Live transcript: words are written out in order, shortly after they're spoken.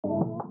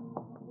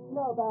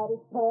Nobody's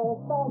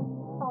perfect.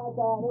 I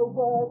gotta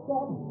work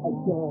it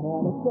again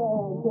and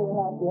again till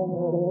I get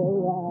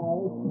it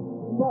right.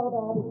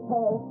 Nobody's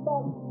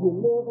perfect. You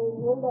live it,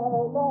 you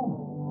learn it.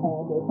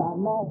 And if I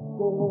mess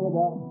it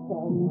up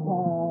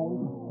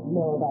sometimes,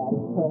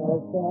 nobody's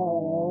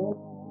perfect.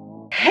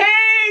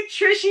 Hey,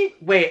 Trishy!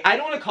 Wait, I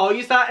don't want to call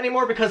you that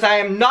anymore because I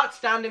am not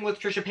standing with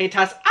Trisha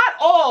Paytas at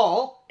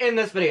all in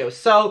this video.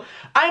 So,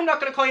 I'm not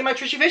going to call you my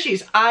Trishy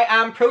Fishies. I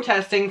am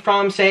protesting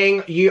from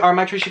saying you are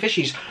my Trishy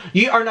Fishies.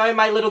 You are now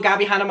my little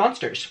Gabby Hanna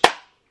monsters.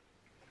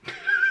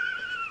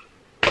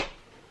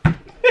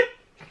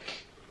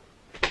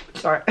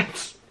 Sorry,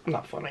 it's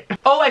not funny.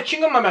 Oh, I have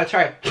chewing on my mouth,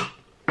 sorry.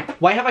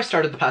 Why have I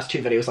started the past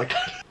 2 videos like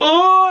that?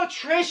 Oh,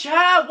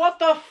 Trisha, what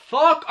the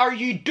fuck are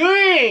you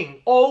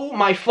doing? Oh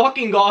my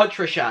fucking god,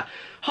 Trisha.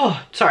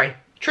 Oh, sorry.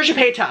 Trisha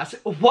Paytas,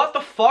 what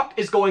the fuck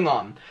is going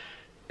on?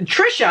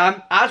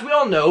 Trisha, as we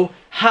all know,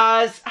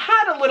 has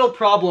had a little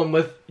problem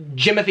with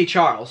Jimothy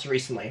Charles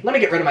recently. Let me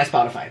get rid of my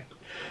Spotify.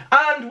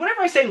 And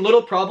whenever I say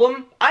little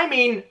problem, I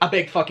mean a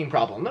big fucking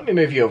problem. Let me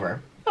move you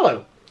over.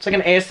 Hello. It's like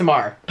an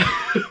ASMR.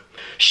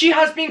 She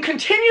has been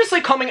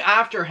continuously coming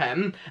after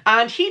him,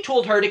 and he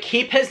told her to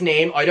keep his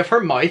name out of her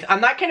mouth,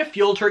 and that kind of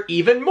fueled her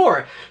even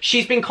more.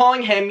 She's been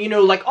calling him, you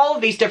know, like all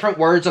of these different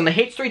words on the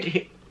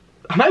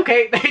Am I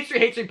okay? The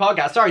H3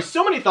 podcast. Sorry,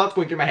 so many thoughts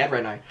going through my head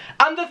right now.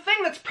 And the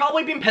thing that's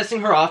probably been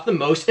pissing her off the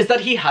most is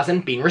that he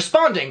hasn't been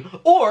responding.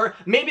 Or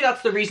maybe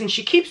that's the reason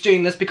she keeps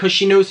doing this, because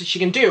she knows that she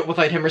can do it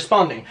without him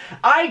responding.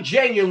 I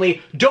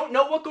genuinely don't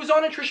know what goes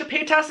on in Trisha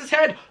Paytas'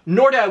 head,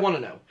 nor do I want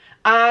to know.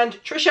 And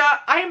Trisha,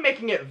 I am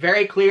making it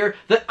very clear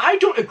that I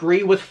don't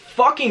agree with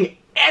fucking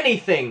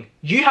anything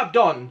you have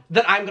done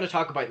that I'm going to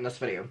talk about in this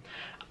video.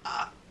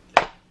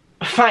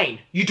 Fine,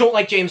 you don't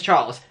like James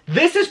Charles.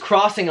 This is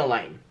crossing a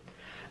line.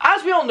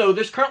 As we all know,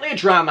 there's currently a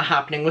drama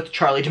happening with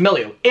Charli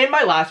D'Amelio. In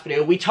my last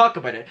video, we talk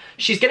about it.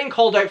 She's getting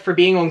called out for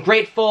being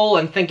ungrateful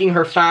and thinking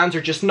her fans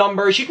are just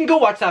numbers. You can go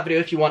watch that video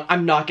if you want.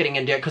 I'm not getting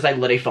into it because I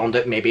literally filmed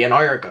it maybe an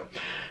hour ago.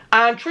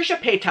 And Trisha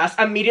Paytas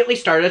immediately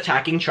started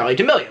attacking Charli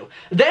D'Amelio.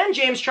 Then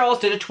James Charles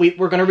did a tweet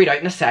we're going to read out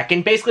in a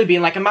second, basically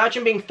being like,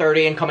 imagine being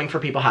 30 and coming for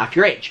people half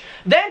your age.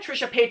 Then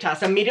Trisha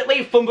Paytas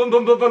immediately, boom, boom,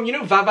 boom, boom, boom, you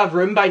know Va Va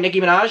Vroom by Nicki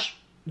Minaj?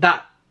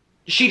 That.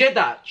 She did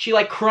that. She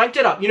like cranked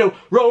it up. You know,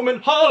 Roman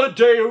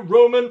holiday,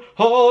 Roman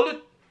holiday.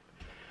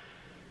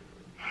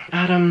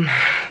 Adam,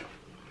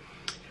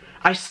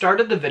 I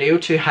started the video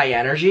to high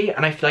energy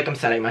and I feel like I'm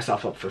setting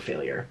myself up for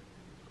failure.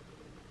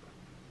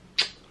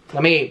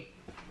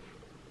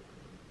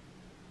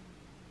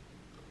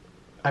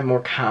 I'm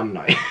more calm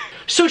now.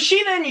 So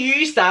she then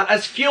used that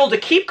as fuel to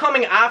keep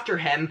coming after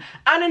him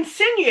and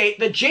insinuate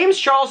that James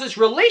Charles'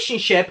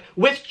 relationship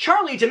with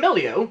Charli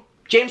D'Amelio,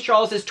 James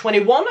Charles is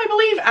 21, I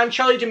believe, and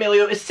Charli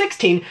D'Amelio is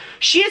 16.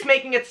 She is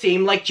making it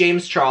seem like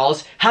James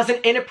Charles has an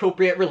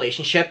inappropriate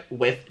relationship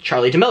with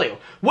Charli D'Amelio,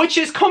 which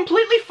is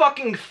completely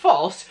fucking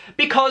false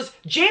because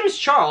James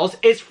Charles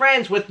is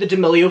friends with the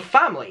D'Amelio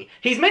family.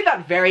 He's made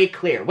that very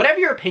clear. Whatever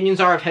your opinions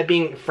are of him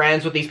being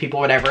friends with these people,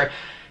 whatever,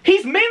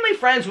 he's mainly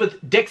friends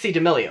with Dixie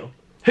D'Amelio,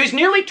 who's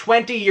nearly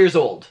 20 years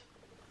old.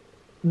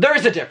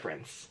 There's a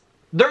difference.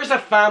 There's a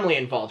family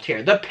involved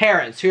here. The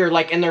parents, who are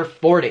like in their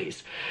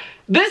 40s.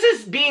 This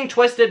is being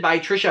twisted by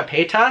Trisha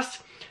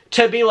Paytas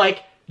to be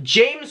like,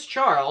 James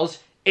Charles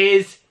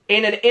is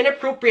in an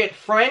inappropriate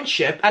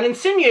friendship and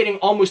insinuating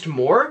almost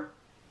more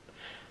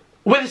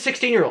with a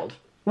 16-year-old.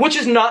 Which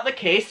is not the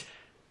case.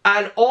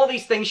 And all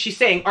these things she's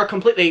saying are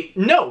completely,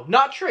 no,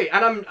 not true.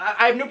 And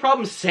I have no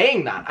problem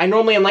saying that. I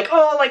normally am like,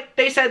 oh, like,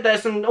 they said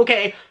this and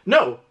okay.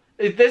 No,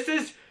 this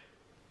is,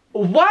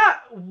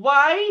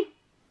 why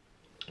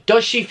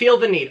does she feel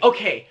the need?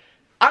 Okay,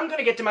 I'm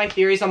gonna get to my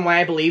theories on why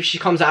I believe she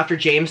comes after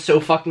James so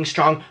fucking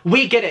strong.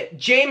 We get it.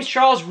 James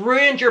Charles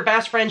ruined your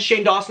best friend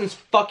Shane Dawson's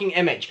fucking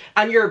image.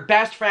 And your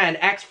best friend,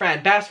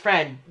 ex-friend, best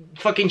friend,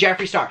 fucking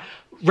Jeffree Star.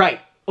 Right,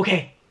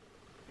 okay,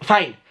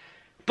 fine.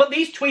 But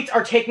these tweets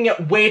are taking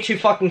it way too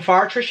fucking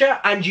far, Trisha,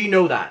 and you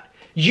know that.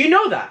 You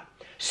know that.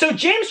 So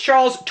James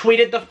Charles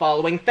tweeted the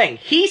following thing.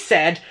 He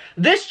said,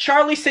 this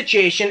Charli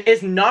situation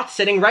is not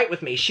sitting right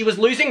with me. She was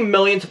losing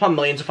millions upon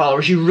millions of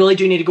followers. You really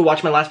do need to go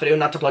watch my last video,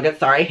 not to plug it,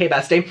 sorry, hey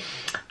bestie,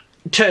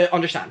 to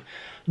understand.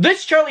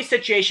 This Charli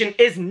situation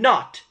is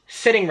not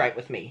sitting right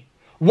with me.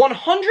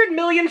 100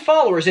 million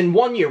followers in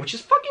 1 year, which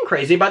is fucking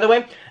crazy, by the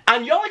way.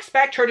 And y'all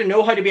expect her to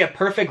know how to be a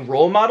perfect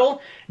role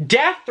model?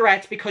 Death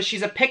threats because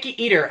she's a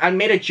picky eater and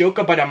made a joke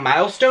about a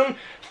milestone?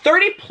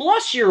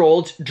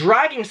 30-plus-year-olds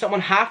dragging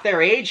someone half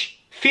their age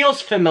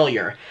feels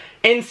familiar.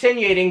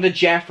 Insinuating the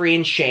Jeffree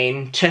and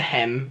Shane to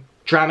him,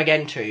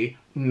 Dramageddon 2,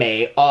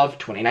 May of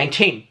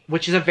 2019.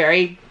 Which is a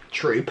very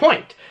true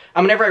point.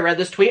 And whenever I read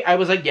this tweet, I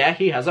was like, yeah,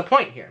 he has a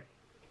point here.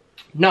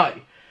 Now,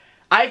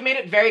 I've made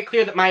it very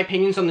clear that my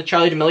opinions on the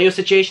Charli D'Amelio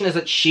situation is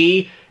that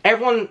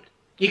everyone,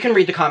 you can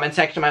read the comment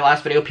section of my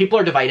last video, people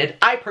are divided.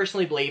 I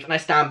personally believe, and I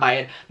stand by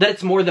it, that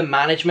it's more the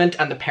management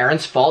and the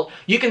parents' fault.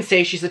 You can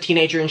say she's a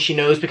teenager and she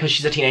knows because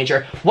she's a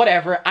teenager,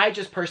 whatever. I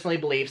just personally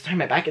believe, sorry,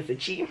 my back is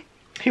itchy.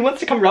 He wants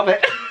to come rub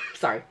it.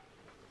 Sorry.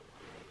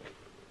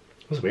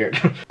 was weird.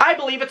 I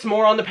believe it's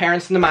more on the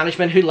parents and the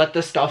management who let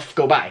this stuff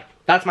go by.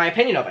 That's my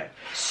opinion of it.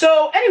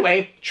 So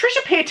anyway,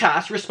 Trisha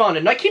Paytas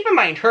responded. Now keep in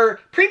mind, her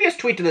previous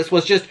tweet to this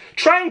was just,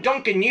 try and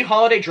dunk in new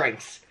holiday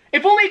drinks.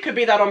 If only it could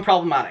be that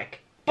unproblematic.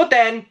 But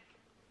then,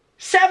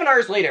 7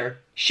 hours later,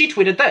 she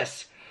tweeted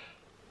this.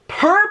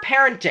 Per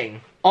parenting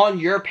on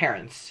your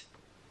parents.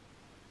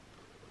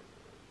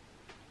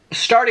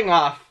 Starting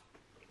off,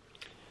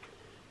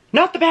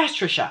 not the best,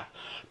 Trisha.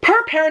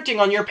 Per parenting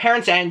on your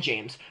parents and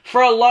James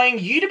for allowing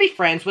you to be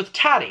friends with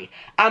Taddy,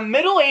 a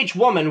middle-aged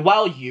woman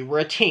while you were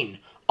a teen.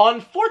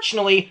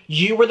 Unfortunately,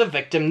 you were the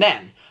victim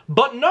then.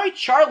 But now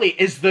Charlie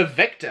is the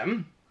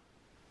victim?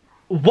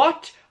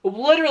 What?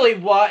 Literally,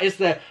 what is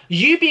the...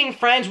 You being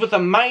friends with a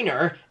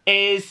minor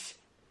is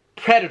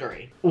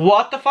predatory.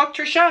 What the fuck,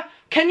 Trisha?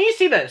 Can you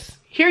see this?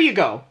 Here you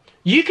go.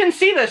 You can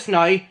see this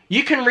now.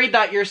 You can read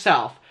that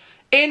yourself.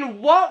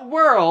 In what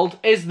world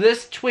is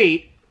this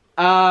tweet,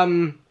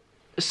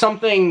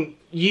 something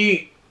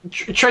you...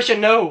 Trisha,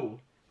 no.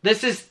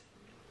 This is...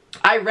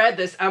 I read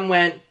this and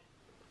went...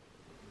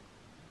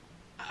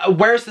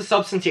 Where's the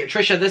substance here?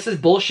 Trisha, this is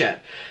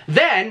bullshit.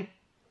 Then,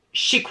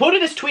 she quoted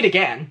this tweet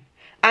again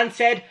and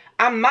said,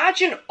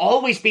 imagine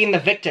always being the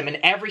victim in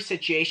every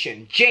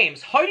situation.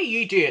 James, how do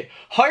you do it?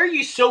 How are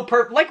you so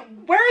like,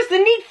 where is the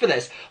need for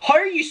this? How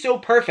are you so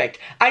perfect?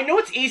 I know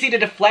it's easy to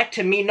deflect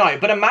to me now,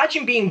 but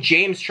imagine being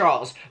James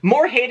Charles.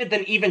 More hated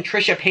than even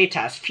Trisha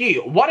Paytas.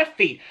 Phew, what a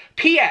feat.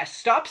 P.S.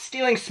 Stop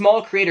stealing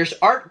small creators'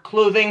 art,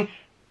 clothing,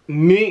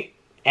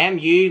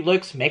 MU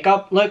looks,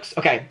 makeup looks,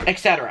 okay,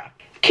 etc.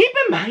 Keep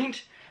in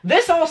mind,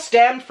 this all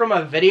stemmed from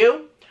a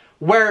video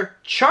where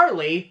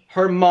Charlie,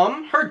 her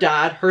mum, her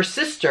dad, her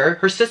sister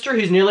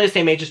who's nearly the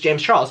same age as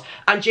James Charles,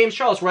 and James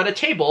Charles were at a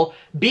table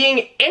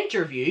being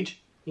interviewed,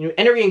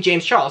 interviewing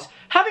James Charles,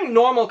 having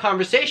normal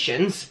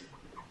conversations,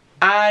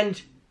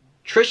 and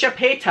Trisha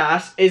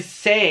Paytas is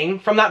saying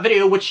from that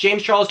video, which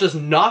James Charles does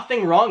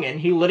nothing wrong in,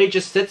 he literally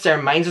just sits there,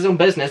 minds his own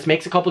business,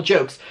 makes a couple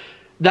jokes,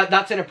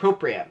 that's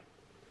inappropriate.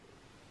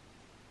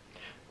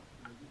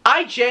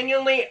 I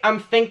genuinely am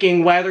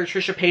thinking whether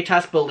Trisha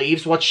Paytas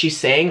believes what she's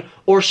saying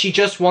or she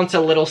just wants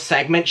a little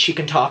segment she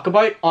can talk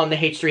about on the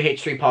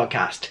H3H3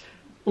 podcast.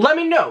 Let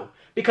me know,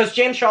 because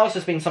James Charles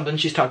has been something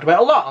she's talked about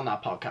a lot on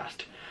that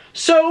podcast.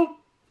 So,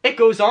 it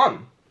goes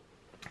on.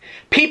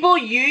 People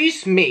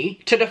use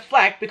me to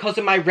deflect because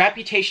of my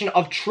reputation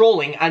of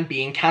trolling and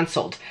being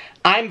cancelled.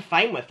 I'm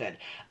fine with it.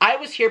 I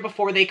was here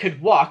before they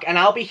could walk, and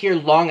I'll be here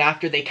long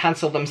after they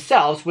cancel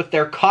themselves with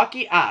their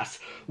cocky ass,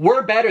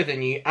 we're better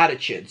than you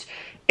attitudes.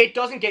 It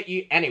doesn't get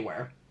you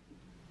anywhere.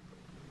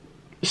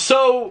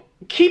 So,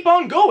 keep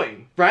on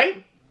going,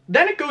 right?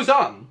 Then it goes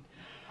on.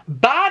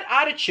 Bad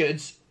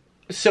attitudes.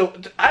 So,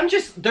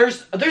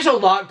 there's a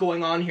lot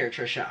going on here,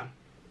 Trisha.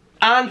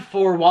 And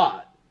for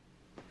what?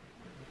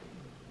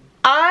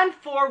 And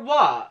for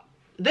what?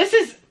 This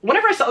is,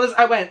 whenever I saw this,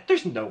 I went,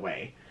 there's no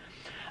way.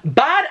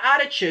 Bad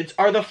attitudes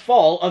are the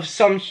fall of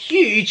some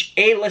huge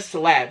A-list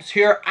celebs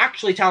who are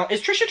actually talented.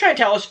 Is Trisha trying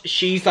to tell us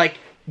she's, like,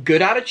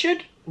 good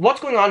attitude?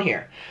 What's going on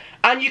here?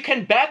 And you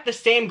can bet the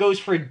same goes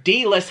for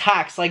D-list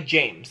hacks like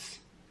James.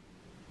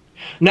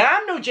 Now,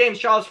 I'm no James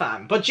Charles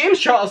fan, but James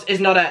Charles is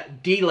not a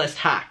D-list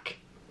hack.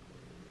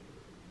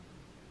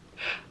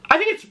 I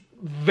think it's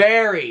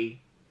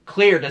very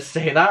clear to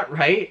say that,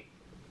 right?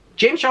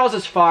 James Charles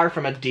is far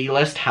from a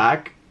D-list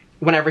hack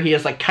whenever he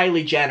is like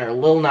Kylie Jenner,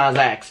 Lil Nas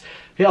X,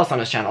 who else on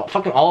his channel?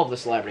 Fucking all of the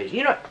celebrities.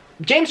 You know,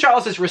 James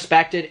Charles is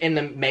respected in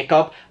the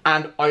makeup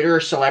and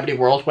outer celebrity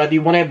world, whether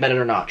you want to admit it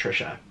or not,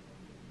 Trisha.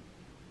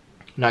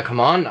 Now, come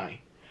on now.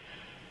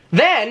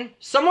 Then,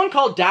 someone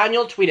called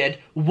Daniel tweeted,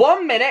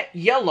 1 minute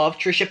you love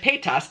Trisha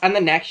Paytas and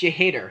the next you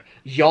hate her.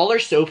 Y'all are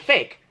so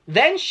fake.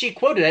 Then she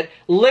quoted it,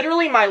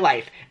 literally my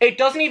life. It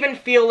doesn't even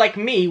feel like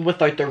me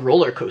without the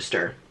roller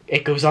coaster.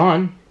 It goes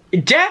on.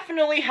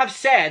 Definitely have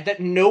said that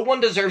no one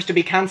deserves to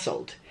be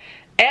cancelled.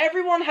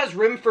 Everyone has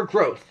room for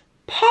growth.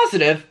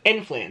 Positive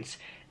influence.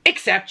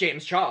 Except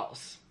James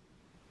Charles.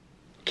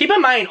 Keep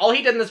in mind, all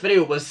he did in this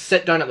video was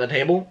sit down at the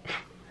table.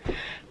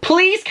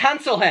 Please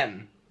cancel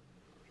him.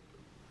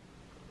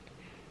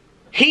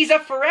 He's a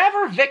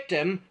forever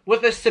victim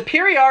with a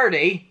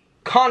superiority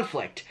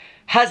conflict.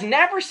 Has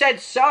never said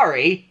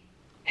sorry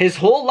his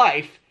whole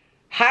life.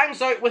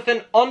 Hangs out with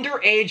an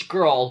underage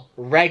girl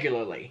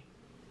regularly.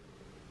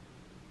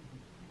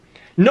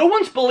 No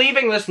one's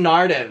believing this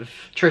narrative,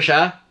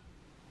 Trisha.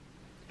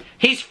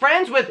 He's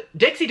friends with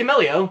Dixie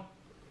D'Amelio,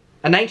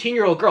 a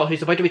 19-year-old girl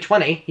who's about to be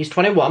 20. He's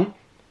 21.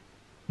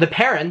 The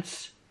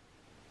parents,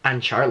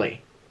 and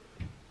Charlie.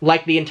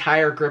 Like the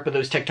entire group of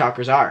those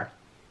TikTokers are.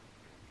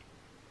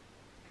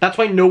 That's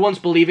why no one's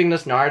believing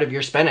this narrative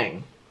you're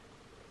spinning.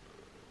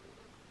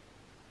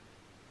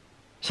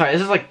 Sorry,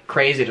 this is like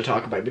crazy to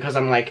talk about because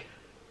I'm like...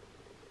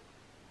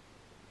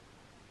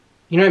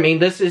 You know what I mean?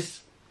 This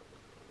is...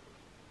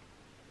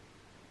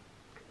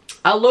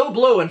 a low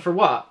blow, and for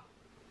what?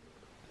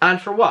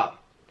 And for what?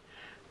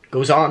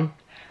 Goes on.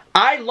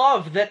 I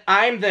love that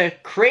I'm the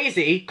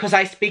crazy because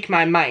I speak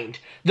my mind.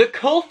 The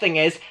cool thing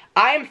is,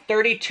 I am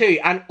 32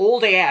 and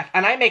old AF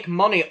and I make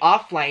money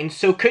offline,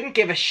 so couldn't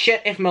give a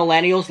shit if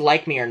millennials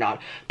like me or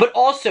not. But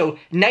also,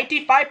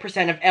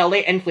 95% of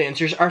LA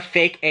influencers are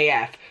fake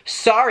AF.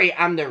 Sorry,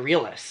 I'm the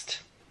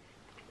realist.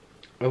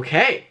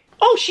 Okay.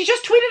 Oh, she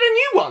just tweeted a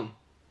new one.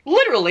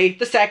 Literally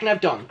the second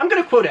I've done. I'm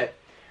gonna quote it.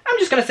 I'm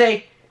just gonna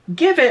say,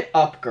 give it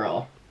up,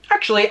 girl.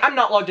 Actually, I'm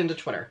not logged into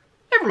Twitter.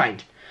 Never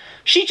mind.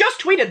 She just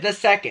tweeted this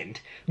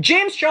second.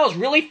 James Charles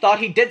really thought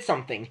he did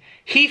something.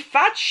 He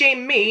fat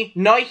shamed me,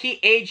 now he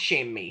age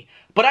shamed me.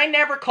 But I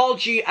never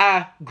called you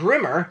a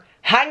groomer.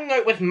 Hanging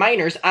out with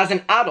minors as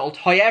an adult,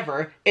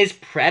 however, is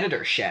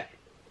predator shit.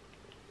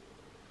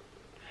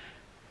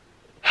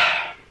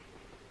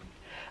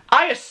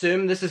 I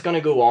assume this is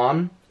gonna go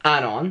on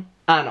and on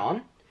and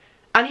on.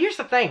 And here's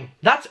the thing,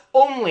 that's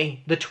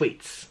only the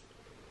tweets.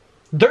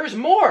 There's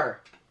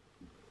more.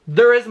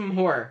 There is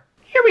more.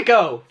 Here we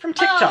go, from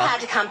TikTok. Oh,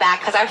 had to come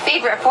back because our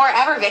favorite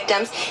forever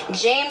victims,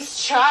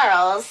 James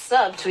Charles,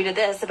 subtweeted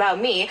this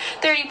about me,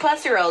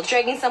 30-plus-year-old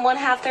dragging someone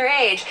half their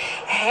age.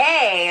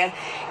 Hey,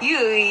 you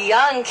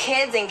young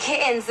kids and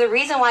kittens, the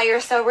reason why you're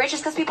so rich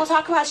is because people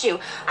talk about you.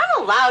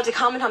 I'm allowed to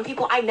comment on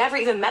people I've never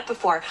even met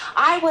before.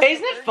 Isn't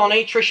it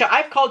funny, Trisha?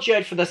 I've called you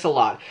out for this a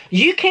lot.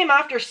 You came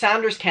after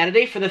Sanders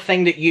Kennedy for the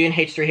thing that you and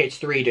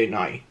H3H3 do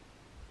now.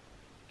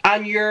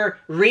 And your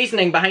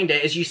reasoning behind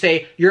it is you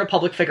say, you're a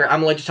public figure,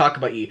 I'm allowed to talk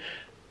about you.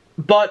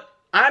 But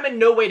I'm in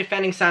no way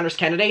defending Sanders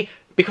Kennedy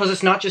because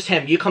it's not just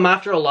him. You come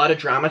after a lot of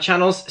drama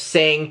channels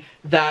saying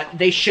that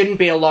they shouldn't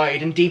be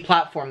allowed and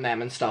deplatform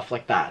them and stuff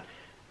like that.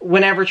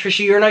 Whenever,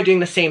 Trisha, you're now doing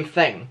the same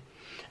thing.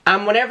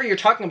 And whenever you're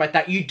talking about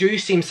that, you do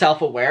seem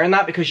self-aware in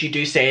that because you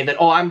do say that,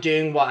 oh, I'm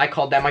doing what I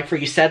called them. Like, for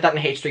you said that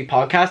in the H3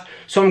 podcast.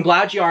 So I'm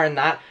glad you are in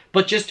that.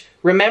 But just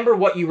remember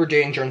what you were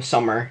doing during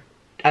summer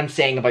and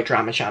saying about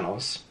drama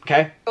channels,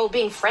 okay?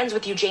 Being friends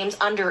with you, James,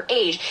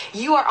 underage.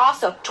 You are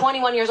also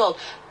 21 years old,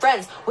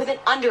 friends with an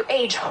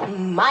underage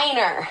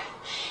minor.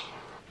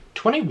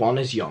 21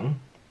 is young.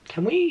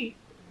 Can we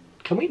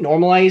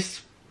normalize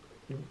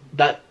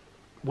that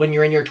when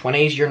you're in your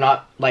 20s, you're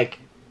not, like,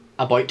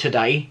 about to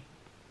die?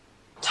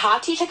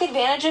 Tati took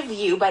advantage of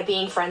you by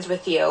being friends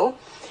with you.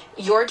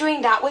 You're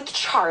doing that with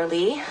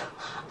Charlie.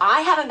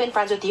 I haven't been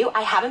friends with you.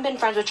 I haven't been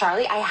friends with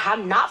Charlie. I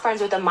am not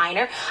friends with a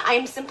minor. I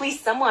am simply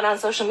someone on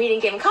social media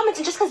giving comments.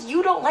 And just because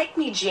you don't like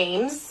me,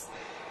 James.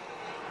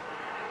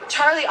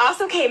 Charlie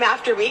also came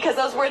after me because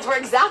those words were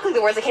exactly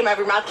the words that came out of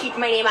your mouth. Keep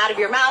my name out of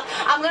your mouth.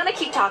 I'm going to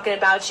keep talking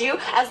about you.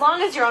 As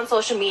long as you're on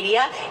social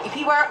media,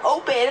 people are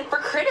open for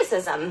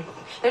criticism.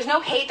 There's no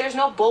hate. There's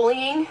no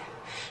bullying.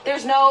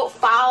 There's no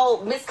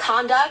foul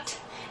misconduct.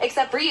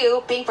 Except for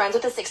you being friends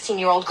with a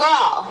 16-year-old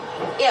girl.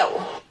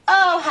 Ew.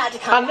 Oh, had to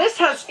come. And this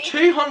has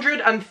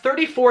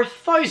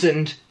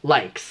 234,000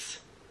 likes.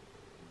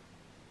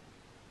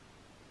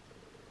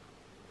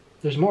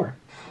 There's more.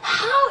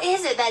 How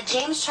is it that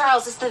James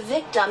Charles is the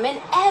victim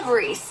in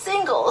every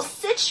single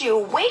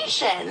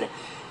situation?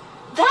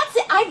 That's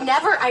it. I've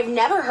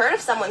never heard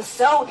of someone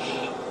so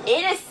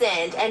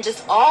innocent and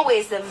just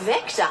always the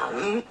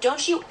victim.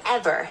 Don't you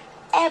ever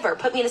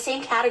put me in the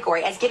same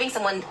category as giving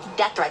someone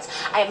death threats.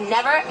 I have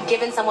never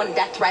given someone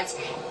death threats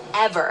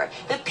ever.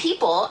 The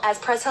people, as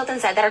Pres Hilton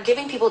said, that are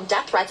giving people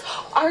death threats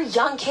are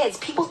young kids.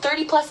 People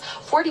 30 plus,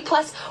 40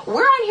 plus.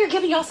 We're on here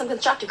giving y'all some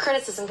constructive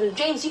criticism.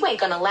 James, you ain't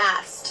gonna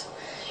last.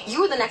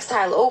 You are the next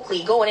Tyler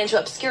Oakley going into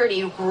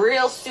obscurity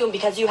real soon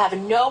because you have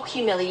no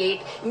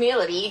humility.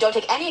 You don't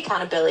take any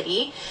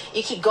accountability.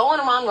 You keep going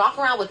around,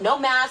 walking around with no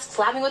masks,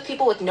 slapping with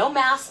people with no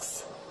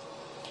masks,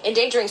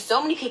 endangering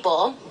so many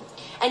people.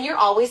 And you're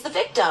always the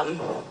victim.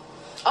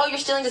 Oh, you're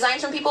stealing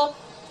designs from people?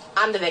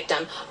 I'm the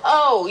victim.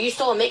 Oh, you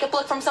stole a makeup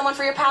look from someone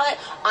for your palette?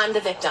 I'm the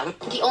victim.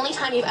 The only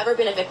time you've ever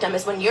been a victim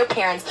is when your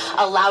parents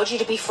allowed you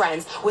to be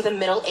friends with a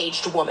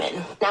middle-aged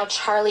woman. Now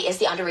Charlie is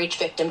the underage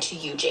victim to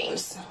you,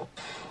 James.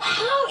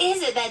 How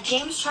is it that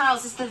James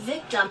Charles is the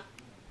victim?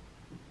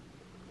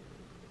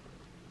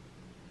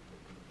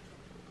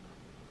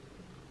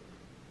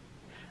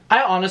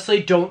 I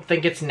honestly don't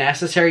think it's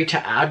necessary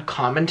to add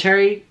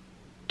commentary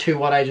to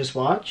what I just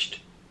watched.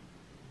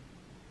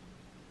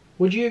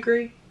 Would you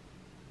agree?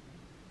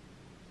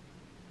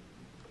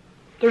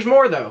 There's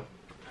more though.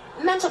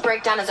 Mental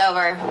breakdown is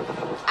over.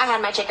 I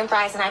had my chicken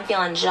fries and I'm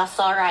feeling just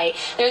alright.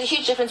 There's a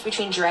huge difference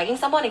between dragging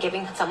someone and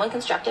giving someone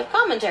constructive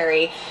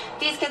commentary.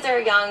 These kids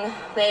are young.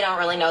 They don't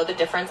really know the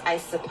difference, I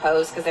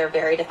suppose, because they're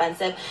very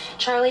defensive.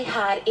 Charlie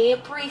had a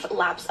brief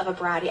lapse of a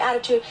bratty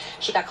attitude.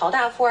 She got called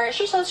out for it.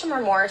 She showed some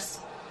remorse.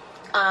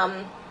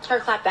 Her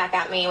clap back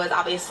at me was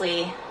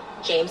obviously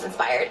James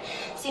inspired.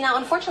 See, now,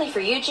 unfortunately for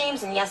you,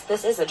 James, and yes,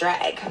 this is a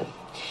drag,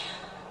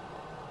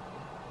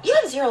 you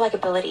have zero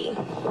likability.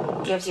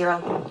 You have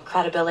zero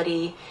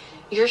credibility.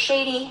 You're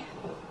shady.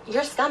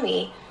 You're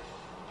scummy.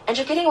 And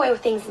you're getting away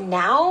with things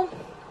now,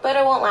 but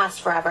it won't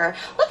last forever.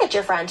 Look at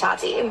your friend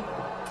Tati.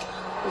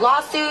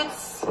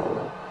 Lawsuits,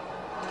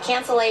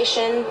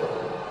 cancellation,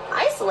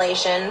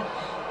 isolation.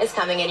 is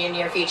coming in your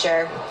near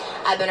future.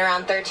 I've been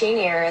around 13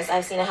 years.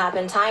 I've seen it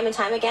happen time and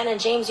time again. And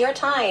James, your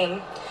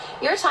time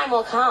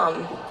will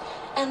come.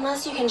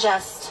 Unless you can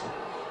just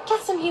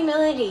get some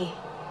humility.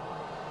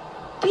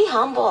 Be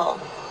humble.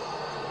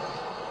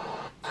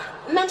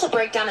 Mental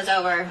breakdown is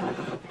over.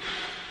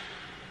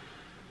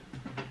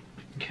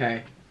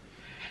 Okay.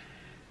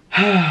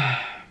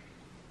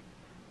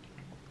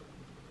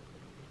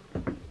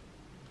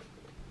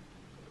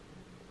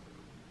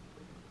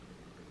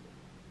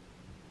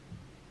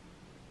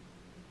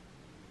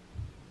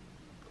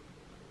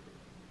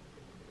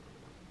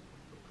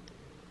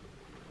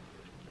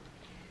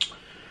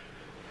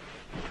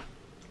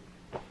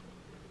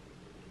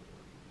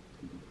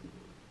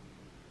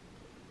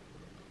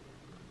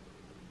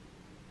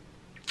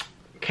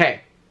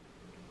 Okay.